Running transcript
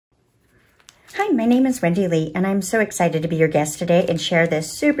Hi, my name is Wendy Lee, and I'm so excited to be your guest today and share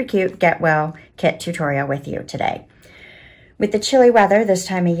this super cute Get Well kit tutorial with you today. With the chilly weather this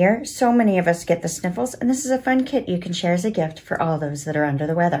time of year, so many of us get the sniffles, and this is a fun kit you can share as a gift for all those that are under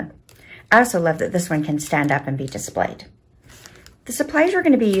the weather. I also love that this one can stand up and be displayed. The supplies we're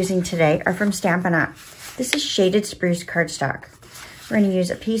going to be using today are from Stampin' Up. This is shaded spruce cardstock. We're going to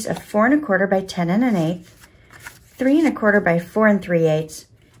use a piece of 4 1/4 by 10 1/8, 3 1/4 by 4 3/8,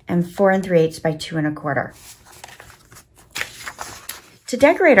 and 4 3/8 by 2 1/4. To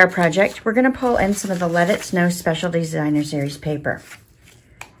decorate our project, we're going to pull in some of the Let It Snow Special Designer Series paper.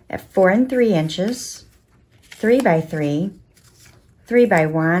 At 4 3 inches, 3 by 3, 3 by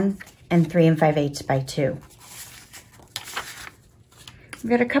 1, and 3 5/8 by 2. We've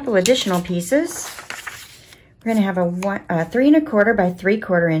got a couple additional pieces. We're going to have a 3 1/4 by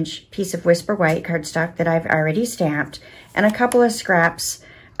 3/4 inch piece of Whisper White cardstock that I've already stamped, and a couple of scraps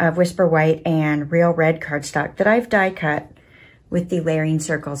of Whisper White and Real Red cardstock that I've die cut with the Layering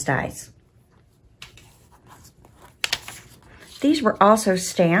Circles dies. These were also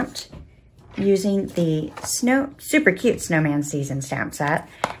stamped using the super cute Snowman Season stamp set,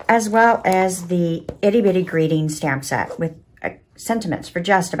 as well as the Itty Bitty Greeting stamp set with sentiments for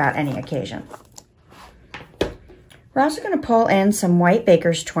just about any occasion. We're also going to pull in some white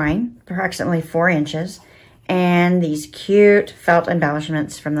baker's twine, approximately 4 inches, and these cute felt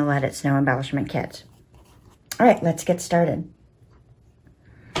embellishments from the Let It Snow embellishment kit. All right, let's get started.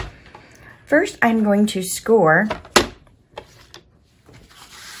 First, I'm going to score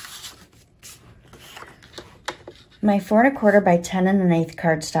my 4 1/4 by 10 1/8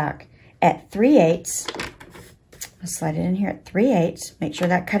 cardstock at 3/8. I'll slide it in here at 3/8. Make sure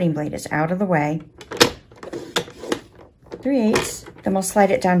that cutting blade is out of the way. 3/8. Then we'll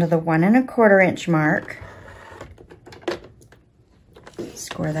slide it down to the 1 1/4 inch mark.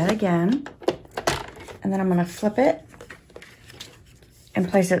 Score that again. And then I'm going to flip it and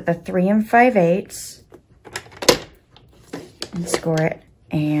place it at the 3 5/8 and score it,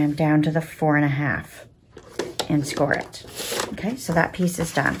 and down to the 4 1/2 and score it. Okay, so that piece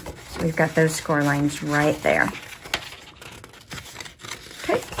is done. So we've got those score lines right there.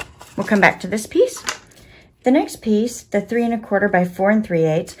 Okay, we'll come back to this piece. The next piece, the 3 1/4 by 4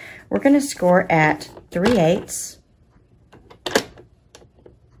 3/8, we're going to score at 3/8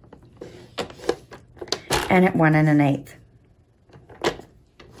 and at 1 1/8.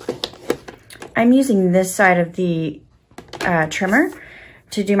 I'm using this side of the trimmer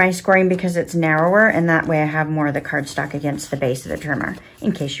to do my scoring because it's narrower, and that way I have more of the cardstock against the base of the trimmer,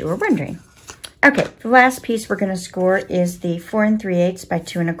 in case you were wondering. Okay, the last piece we're going to score is the 4 3/8 by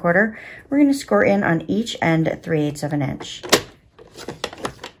 2 1/4. We're going to score in on each end at 3/8 of an inch.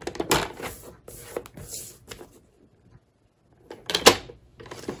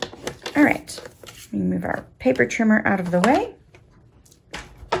 All right, let me move our paper trimmer out of the way.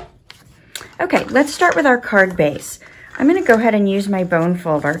 Okay, let's start with our card base. I'm going to go ahead and use my bone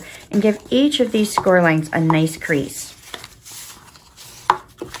folder and give each of these score lines a nice crease.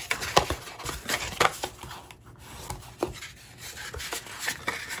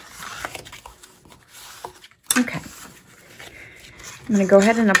 Okay, I'm going to go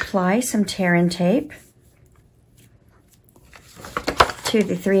ahead and apply some tear and tape to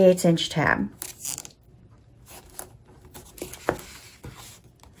the 3/8 inch tab.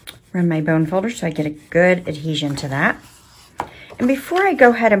 Run my bone folder so I get a good adhesion to that. And before I go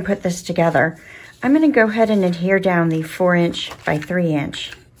ahead and put this together, I'm going to go ahead and adhere down the 4 inch by 3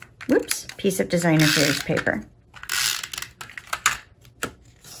 inch, piece of Designer Series paper.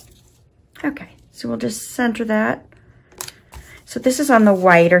 Okay, so we'll just center that. So this is on the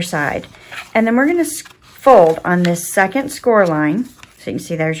wider side. And then we're going to fold on this second score line. So you can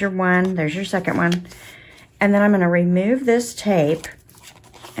see there's your one, there's your second one. And then I'm going to remove this tape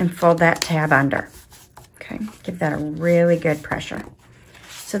and fold that tab under. Okay, give that a really good pressure.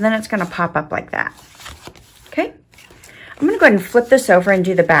 So then it's going to pop up like that. Okay, I'm going to go ahead and flip this over and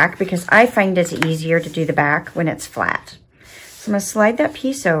do the back because I find it's easier to do the back when it's flat. So I'm going to slide that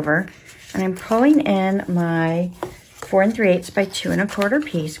piece over, and I'm pulling in my 4 3/8 by 2 1/4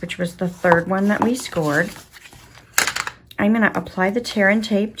 piece, which was the third one that we scored. I'm going to apply the tear and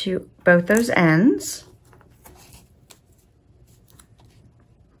tape to both those ends.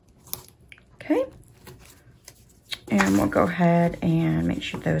 Okay, and we'll go ahead and make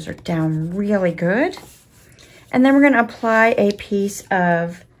sure those are down really good. And then we're going to apply a piece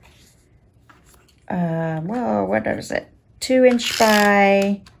of, what is it? 2 inch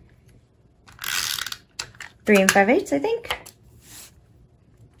by 3 5/8, I think.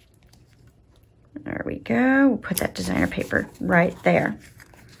 There we go. We'll put that designer paper right there.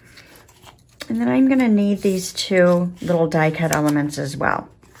 And then I'm gonna need these two little die cut elements as well.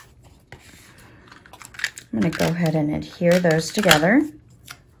 I'm gonna go ahead and adhere those together.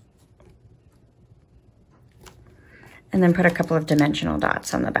 And then put a couple of dimensional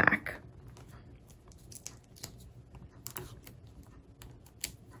dots on the back.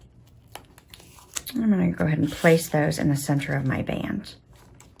 I'm gonna go ahead and place those in the center of my band.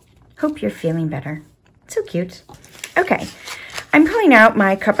 Hope you're feeling better. So cute. Okay, I'm pulling out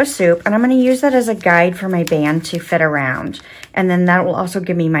my cup of soup and I'm gonna use that as a guide for my band to fit around. And then that will also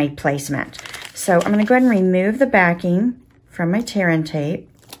give me my placement. So I'm gonna go ahead and remove the backing from my tear and tape.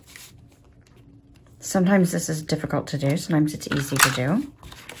 Sometimes this is difficult to do, sometimes it's easy to do.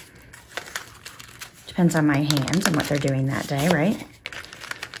 Depends on my hands and what they're doing that day, right?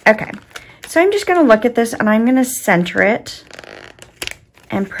 Okay, so I'm just gonna look at this and I'm gonna center it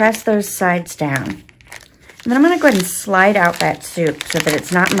and press those sides down. And then I'm gonna go ahead and slide out that soup so that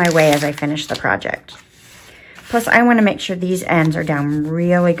it's not in my way as I finish the project. Plus I wanna make sure these ends are down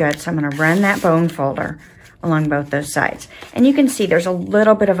really good, so I'm gonna run that bone folder along both those sides. And you can see there's a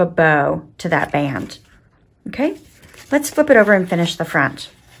little bit of a bow to that band. Okay, let's flip it over and finish the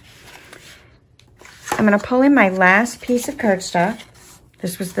front. I'm gonna pull in my last piece of cardstock.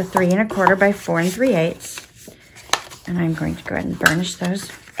 This was the 3 1/4 by 4 3/8. And I'm going to go ahead and burnish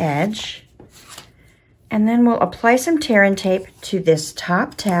those edge. And then we'll apply some tear and tape to this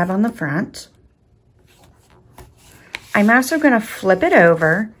top tab on the front. I'm also gonna flip it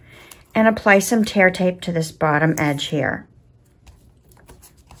over and apply some tear tape to this bottom edge here.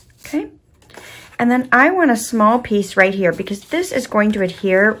 Okay, and then I want a small piece right here because this is going to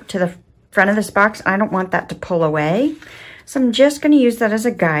adhere to the front of this box. I don't want that to pull away. So I'm just gonna use that as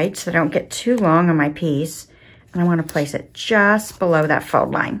a guide so I don't get too long on my piece. And I wanna place it just below that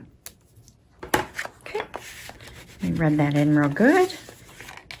fold line. Okay, let me rub that in real good.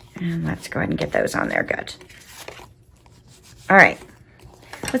 And let's go ahead and get those on there good. All right.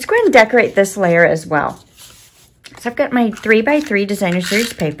 Let's go ahead and decorate this layer as well. So I've got my 3 by 3 Designer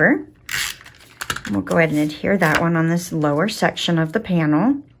Series paper. And we'll go ahead and adhere that one on this lower section of the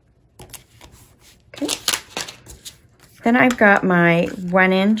panel. Okay. Then I've got my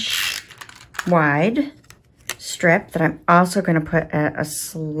 1 inch wide strip that I'm also going to put at a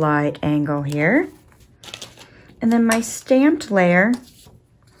slight angle here. And then my stamped layer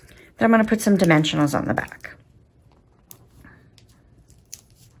that I'm going to put some dimensionals on the back.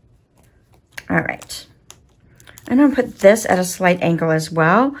 All right, I'm gonna put this at a slight angle as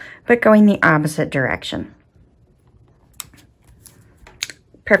well, but going the opposite direction.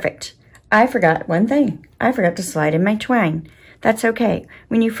 Perfect. I forgot one thing. I forgot to slide in my twine. That's okay.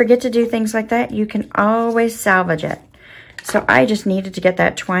 When you forget to do things like that, you can always salvage it. So I just needed to get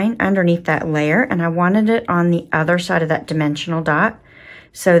that twine underneath that layer, and I wanted it on the other side of that dimensional dot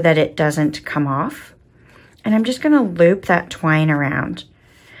so that it doesn't come off. And I'm just gonna loop that twine around.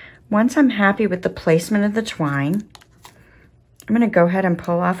 Once I'm happy with the placement of the twine, I'm gonna go ahead and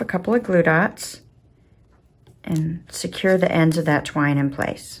pull off a couple of glue dots and secure the ends of that twine in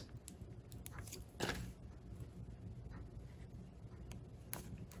place.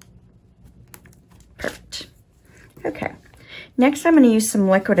 Perfect. Okay, next I'm gonna use some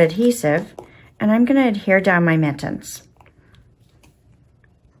liquid adhesive and I'm gonna adhere down my mittens.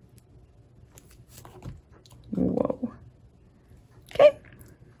 Whoa. Okay.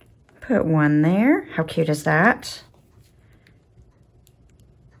 Put one there. How cute is that?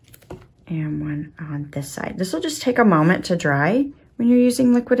 And one on this side. This will just take a moment to dry when you're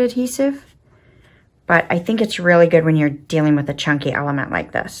using liquid adhesive, but I think it's really good when you're dealing with a chunky element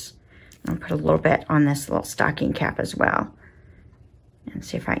like this. I'll put a little bit on this little stocking cap as well and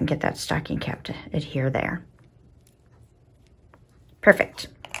see if I can get that stocking cap to adhere there. Perfect.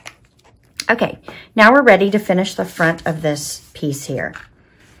 Okay, now we're ready to finish the front of this piece here.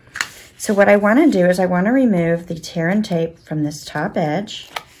 So what I want to do is I want to remove the tear and tape from this top edge.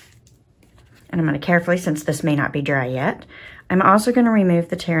 And I'm going to carefully, since this may not be dry yet, I'm also going to remove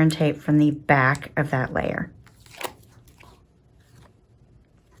the tear and tape from the back of that layer.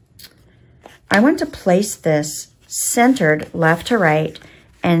 I want to place this centered left to right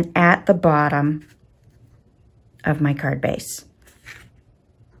and at the bottom of my card base.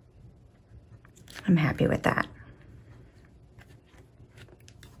 I'm happy with that.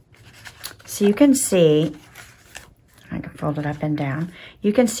 So you can see, I can fold it up and down.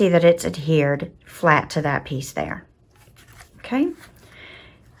 You can see that it's adhered flat to that piece there. Okay?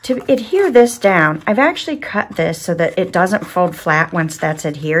 To adhere this down, I've actually cut this so that it doesn't fold flat once that's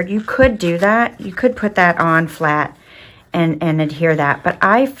adhered. You could do that. You could put that on flat and adhere that. But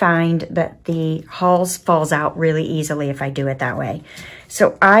I find that the hulls falls out really easily if I do it that way.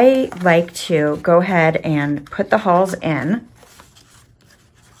 So I like to go ahead and put the hulls in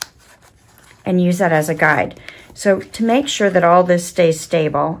and use that as a guide. So to make sure that all this stays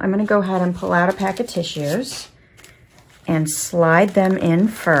stable, I'm going to go ahead and pull out a pack of tissues and slide them in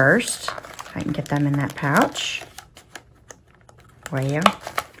first. If I can get them in that pouch.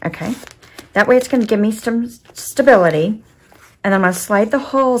 Okay. That way it's going to give me some stability. And I'm going to slide the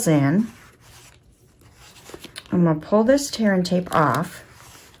holes in. I'm going to pull this tear and tape off.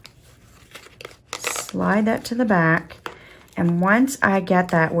 Slide that to the back. And once I get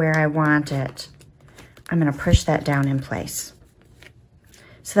that where I want it, I'm going to push that down in place.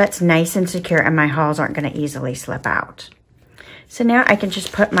 So that's nice and secure, and my hulls aren't going to easily slip out. So now I can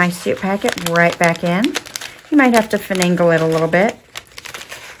just put my suit packet right back in. You might have to finagle it a little bit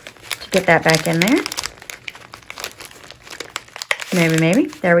to get that back in there. Maybe.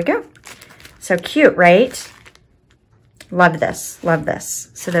 There we go. So cute, right? Love this. Love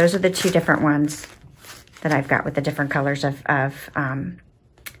this. So those are the two different ones that I've got with the different colors of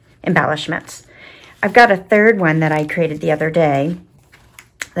embellishments. I've got a third one that I created the other day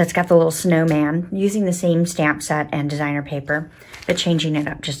that's got the little snowman, using the same stamp set and designer paper, but changing it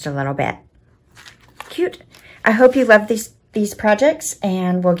up just a little bit. Cute. I hope you love these projects,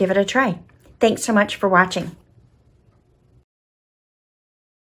 and we'll give it a try. Thanks so much for watching.